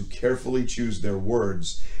politicians who carefully choose their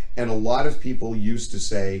words, and a lot of people used to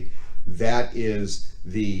say that is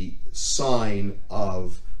the sign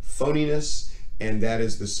of phoniness, and that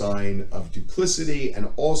is the sign of duplicity and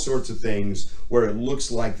all sorts of things where it looks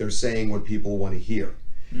like they're saying what people want to hear.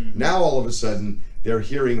 Now all of a sudden they're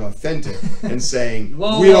hearing authentic and saying,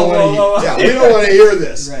 we don't want to hear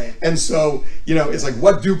this. Right. And so, you know, it's like,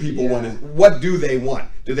 what do people want to, what do they want?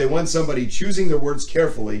 Do they want somebody choosing their words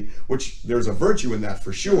carefully, which there's a virtue in that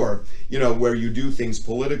for sure, you know, where you do things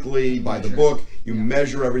politically, by the book, you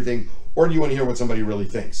measure everything, or do you want to hear what somebody really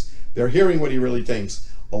thinks? They're hearing what he really thinks.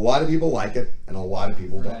 A lot of people like it, and a lot of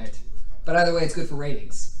people don't. But either way, it's good for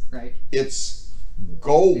ratings, right? It's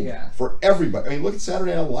gold for everybody. I mean, look at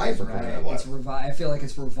Saturday Night Live for crying out loud. It's I feel like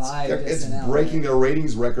it's revived. It's SNL, breaking their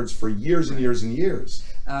ratings records for years and years and years.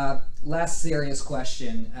 Last serious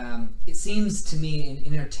question. It seems to me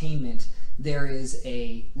in entertainment there is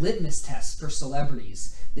a litmus test for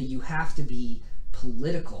celebrities that you have to be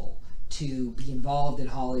political to be involved in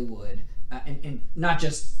Hollywood, and not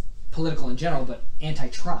just political in general, but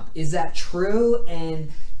anti-Trump. Is that true? And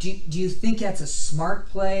do you think that's a smart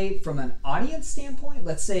play from an audience standpoint?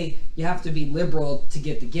 Let's say you have to be liberal to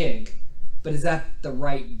get the gig, but is that the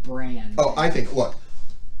right brand? Oh, I think, look,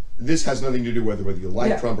 this has nothing to do with whether you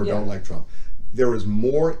like Trump or don't like Trump. There is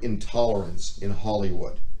more intolerance in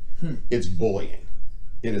Hollywood. It's bullying.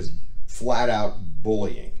 It is flat out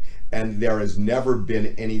bullying. And there has never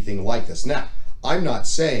been anything like this. Now, I'm not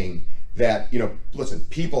saying that, you know, listen,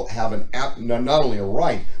 people have not only a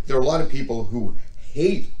right, there are a lot of people who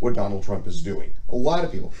hate what Donald Trump is doing. A lot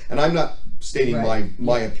of people. And I'm not stating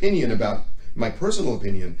my opinion about my personal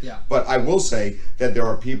opinion, but I will say that there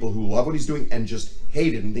are people who love what he's doing and just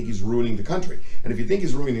hate it and think he's ruining the country. And if you think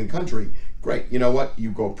he's ruining the country, great. You know what?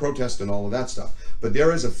 You go protest and all of that stuff. But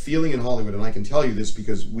there is a feeling in Hollywood, and I can tell you this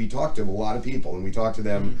because we talk to a lot of people, and we talk to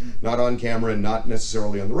them not on camera and not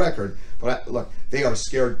necessarily on the record, but look, they are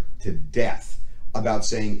scared to death about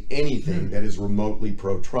saying anything that is remotely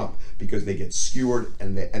pro-Trump because they get skewered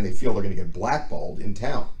and they feel they're going to get blackballed in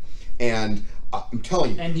town. And I'm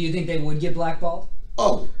telling you. And do you think they would get blackballed?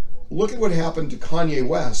 Oh, look at what happened to Kanye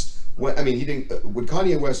West. When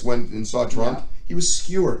Kanye West went and saw Trump, he was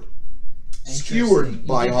skewered. skewered Interesting.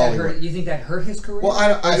 by Hollywood. You think that hurt his career? Well,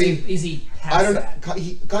 I mean, is he past I don't know. that?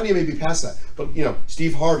 Kanye may be past that, but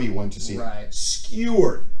Steve Harvey went to see him, Right.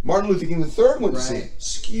 skewered. Martin Luther King III went to see him, Right.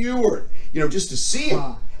 skewered. Just to see him.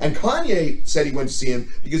 Huh. And Kanye said he went to see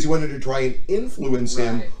him because he wanted to try and influence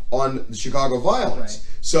him Right. on the Chicago violence. Right.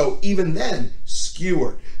 So even then,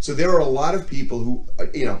 skewered. So there are a lot of people who,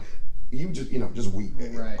 you just weep.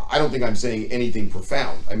 Right. I don't think I'm saying anything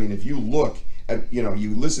profound. I mean, if you look at,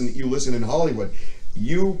 you listen in Hollywood,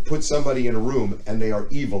 you put somebody in a room and they are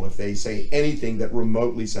evil if they say anything that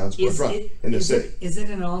remotely sounds pro-Trump in the city. Is it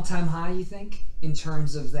an all-time high, you think, in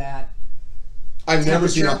terms of that? I've never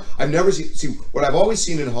seen what I've always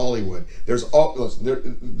seen in Hollywood. There's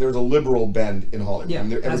a liberal bend in Hollywood. Yeah,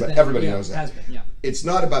 and everybody knows that. Has been, yeah. It's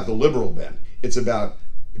not about the liberal bend. It's about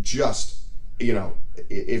just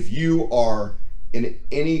if you are in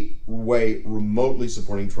any way remotely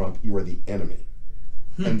supporting Trump, you are the enemy,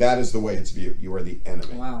 and that is the way it's viewed. You are the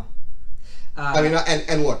enemy. Wow. I mean,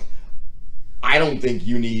 and look, I don't think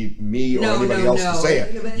you need me or anybody else to say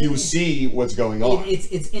it. You see what's going on.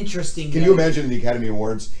 It's interesting. Can you imagine the Academy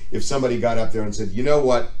Awards if somebody got up there and said, you know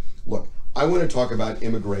what, look, I want to talk about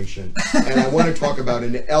immigration, and I want to talk about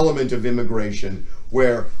an element of immigration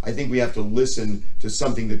where I think we have to listen to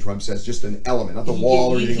something that Trump says, just an element, not the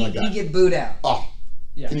wall or anything like that. He get booed out. Oh,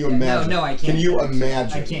 Yeah, can you imagine? No, I can't. Can you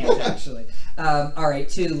imagine? I can't, actually. All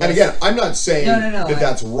right, And again, I'm not saying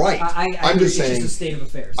that's right. I'm just saying it's the state of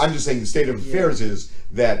affairs. I'm just saying the state of affairs is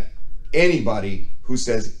that anybody who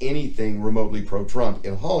says anything remotely pro-Trump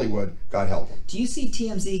in Hollywood, God help them. Do you see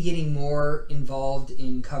TMZ getting more involved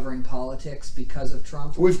in covering politics because of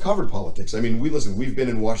Trump? We've covered politics. I mean, we've been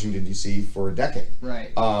in Washington, D.C. for a decade.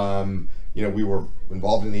 Right. We were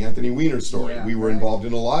involved in the Anthony Weiner story. Yeah, we were right. involved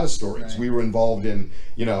in a lot of stories. Right. We were involved in,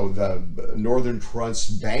 the Northern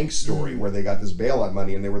Trust Bank story where they got this bailout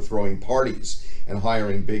money and they were throwing parties and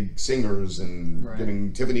hiring big singers and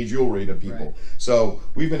giving Tiffany jewelry to people. Right. So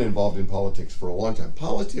we've been involved in politics for a long time.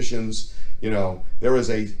 Politicians, there is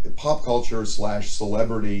a pop culture /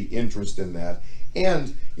 celebrity interest in that.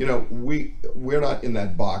 And, we're not in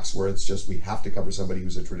that box where it's just we have to cover somebody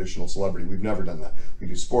who's a traditional celebrity. We've never done that. We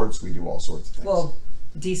do sports, we do all sorts of things. Well,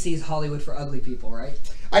 DC's Hollywood for ugly people, right?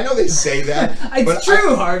 I know they say that. It's but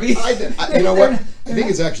true, Harvey. You know what? I think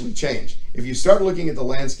it's actually changed. If you start looking at the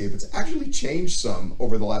landscape, it's actually changed some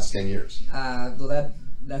over the last 10 years. Well,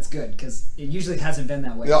 that's good, because it usually hasn't been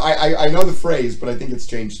that way. I know the phrase, but I think it's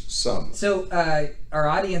changed some. So our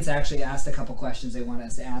audience actually asked a couple questions they want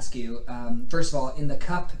us to ask you. First of all, in the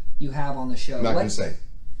cup you have on the show. I'm not going to say.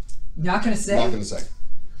 Not going to say? Not going to say.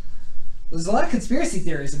 There's a lot of conspiracy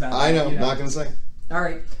theories about that. I know, not going to say. All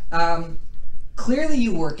right. Clearly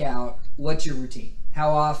you work out. What's your routine?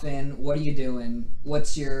 How often? What are you doing?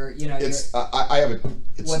 What's your, It's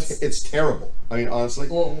it's terrible. I mean, honestly,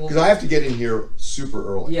 because I have to get in here super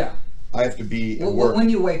early. Yeah. I have to be at work. When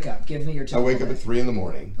you wake up, give me your typical I wake up at 3 in the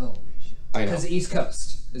morning. Oh, shit. I know. Because the East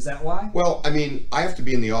Coast. Is that why? Well, I mean, I have to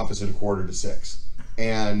be in the office at 5:45.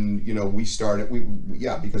 And, we start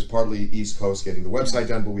because partly East Coast getting the website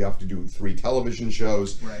done, but we have to do 3 television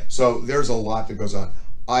shows. Right. So there's a lot that goes on.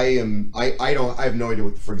 I have no idea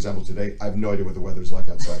for example, today, I have no idea what the weather's like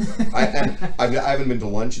outside. I haven't been to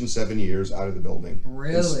lunch in 7 years out of the building.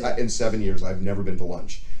 Really? In 7 years, I've never been to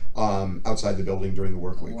lunch outside the building during the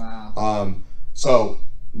work week. Wow. So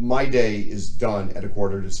my day is done at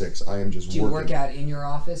 5:45. I am just working. Do you work out in your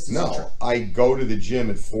office? No, I go to the gym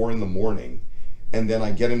at 4 in the morning, and then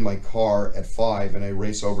I get in my car at 5, and I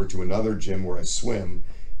race over to another gym where I swim,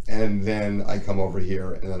 and then I come over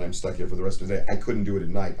here, and then I'm stuck here for the rest of the day. I couldn't do it at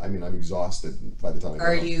night. I mean, I'm exhausted by the time I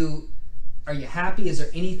get home. Are you happy? Is there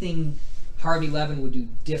anything Harvey Levin would do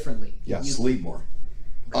differently? Yeah, sleep more.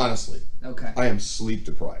 Honestly. Okay. I am sleep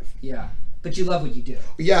deprived. Yeah. But you love what you do.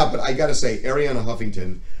 Yeah, but I got to say, Arianna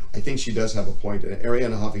Huffington, I think she does have a point. And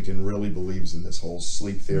Arianna Huffington really believes in this whole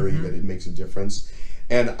sleep theory, that it makes a difference.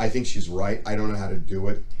 And I think she's right. I don't know how to do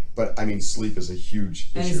it. But, I mean, sleep is a huge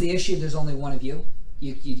issue. And is the issue there's only one of you?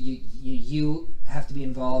 You have to be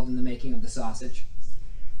involved in the making of the sausage?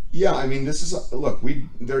 Yeah, I mean, this is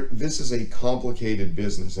this is a complicated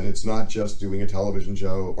business, and it's not just doing a television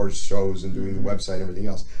show or shows and doing the website and everything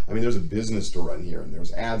else. I mean, there's a business to run here, and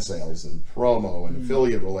there's ad sales and promo and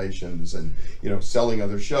affiliate relations and selling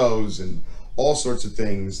other shows and all sorts of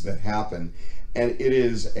things that happen, and it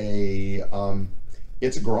is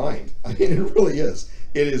it's a grind. I mean, it really is.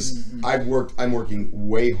 It is. I'm working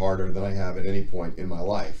way harder than I have at any point in my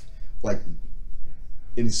life, like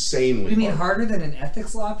insanely. You mean hard. harder than an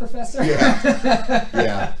ethics law professor? Yeah,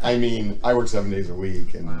 yeah. I mean, I work 7 days a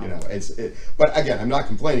week, and Wow. But again, I'm not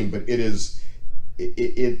complaining. But it is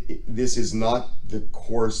this is not the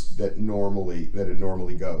course that it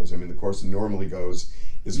normally goes. I mean, the course that normally goes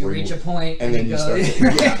is you where reach a point and then you start.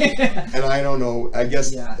 Yeah. And I don't know. I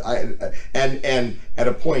guess and at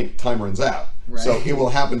a point, time runs out. Right. So it will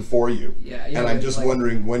happen for you. Yeah. And I'm just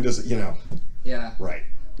wondering, when does it? Yeah. Right.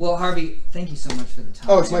 Well, Harvey, thank you so much for the time.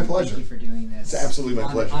 Oh, it's my pleasure. Thank you for doing this. It's absolutely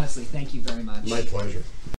my pleasure. Honestly, thank you very much. My pleasure.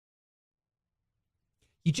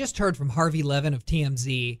 You just heard from Harvey Levin of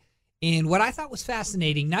TMZ in what I thought was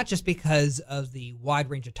fascinating, not just because of the wide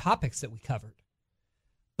range of topics that we covered,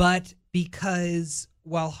 but because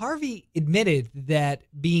while Harvey admitted that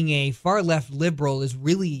being a far-left liberal is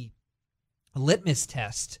really a litmus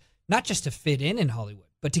test, not just to fit in Hollywood,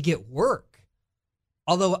 but to get work,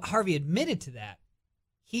 although Harvey admitted to that,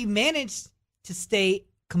 he managed to stay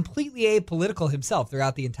completely apolitical himself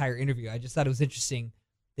throughout the entire interview. I just thought it was interesting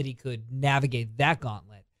that he could navigate that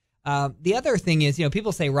gauntlet. The other thing is,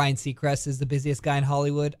 people say Ryan Seacrest is the busiest guy in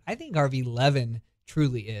Hollywood. I think Harvey Levin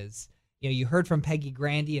truly is. You heard from Peggy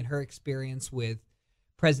Grandy and her experience with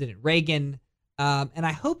President Reagan. And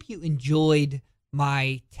I hope you enjoyed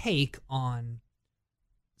my take on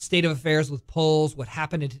state of affairs with polls, what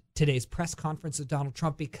happened at today's press conference with Donald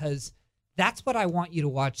Trump, because that's what I want you to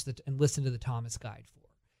watch and listen to the Thomas Guide for,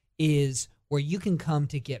 is where you can come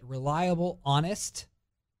to get reliable, honest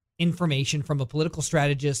information from a political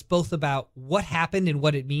strategist, both about what happened and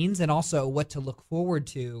what it means, and also what to look forward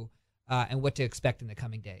to and what to expect in the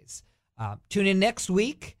coming days. Tune in next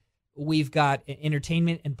week. We've got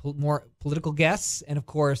entertainment and more political guests, and of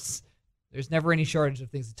course, there's never any shortage of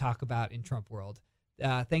things to talk about in Trump world.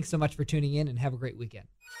 Thanks so much for tuning in, and have a great weekend.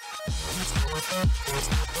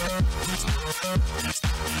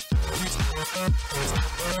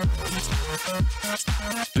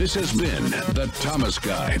 This has been the Thomas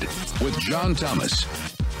Guide with John Thomas.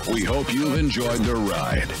 We hope you've enjoyed the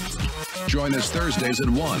ride. Join us Thursdays at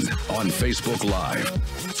 1 on Facebook Live.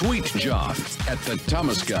 Tweet John at the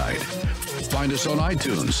Thomas Guide. Find us on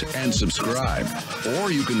iTunes and subscribe.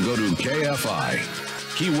 Or you can go to KFI.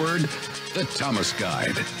 Keyword, the Thomas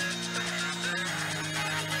Guide.